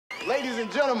Ladies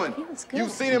and gentlemen,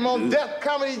 you've seen him on Def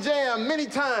Comedy Jam many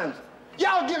times.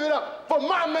 Y'all give it up for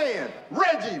my man,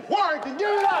 Reggie Warrington. Give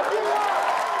it up, give it up!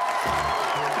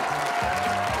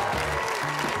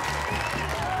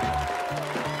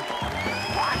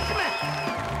 Watch me!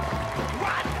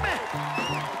 Watch me!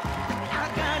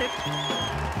 I got it!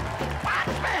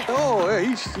 Watch me! Oh, yeah,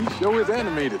 he sure is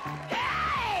animated.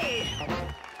 Hey!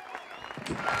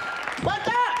 What's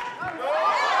up?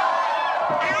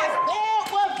 I said,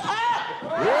 what's up?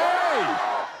 Hey!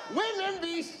 Women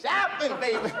be shopping,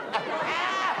 baby.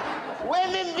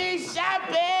 Women be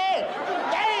shopping.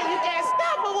 Damn, you can't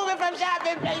stop a woman from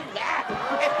shopping, baby.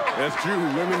 That's true.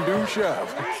 Women do shop.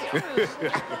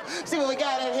 See what we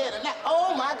got in here tonight?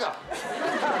 Oh, my God.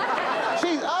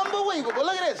 She's unbelievable.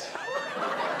 Look at this.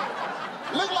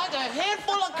 Look like a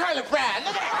handful of curly fries.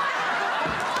 Look at that.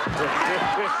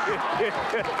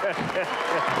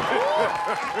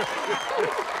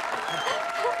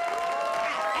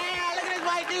 Hey, look at this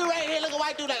white dude right here. Look at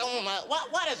white dude like, oh my,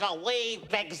 what is a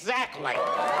wave exactly?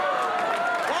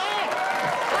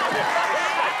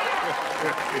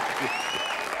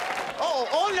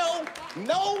 Oh no.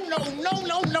 No.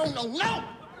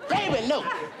 Baby, no.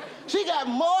 She got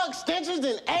more extensions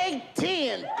than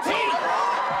AT&T.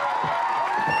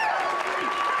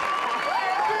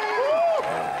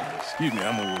 Excuse me,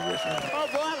 I'm over the restaurant. Oh,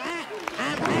 boy,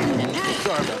 I'm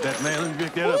Sorry about that, man. Let me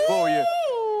pick that up for you.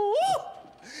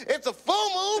 It's a full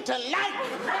moon tonight.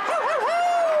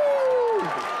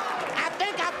 I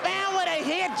think I found where they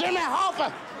hid Jimmy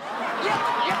Hoffa.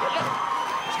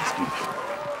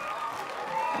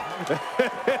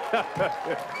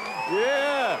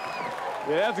 Yeah,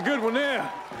 that's a good one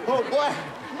there. Oh, boy,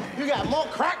 you got more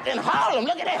crack than Harlem.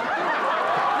 Look at that.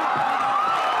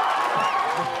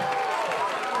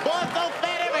 Boy, so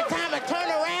fat every time I turn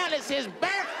around, it's his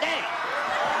birthday.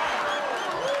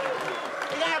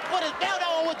 You gotta put his belt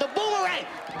on with the boomerang.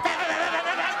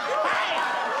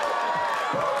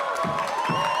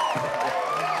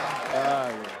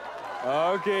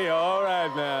 Okay, all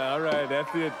right, man. All right,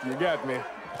 that's it. You got me.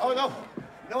 Oh,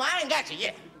 no, I ain't got you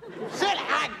yet. Should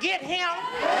I get him?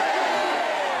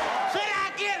 Should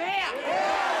I get him?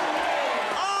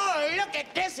 Oh, look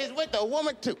at this, is with a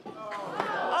woman, too.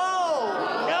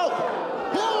 Oh, no.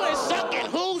 Who is sucking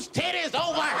whose titties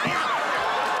over here?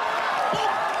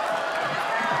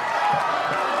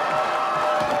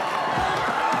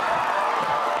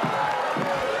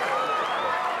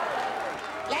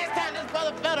 Last time this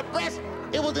brother felt a breast,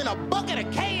 it was in a bucket of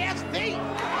KFC.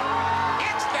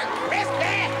 Extra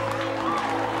crispy.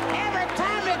 Every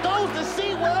time it goes to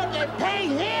SeaWorld, they pay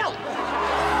him.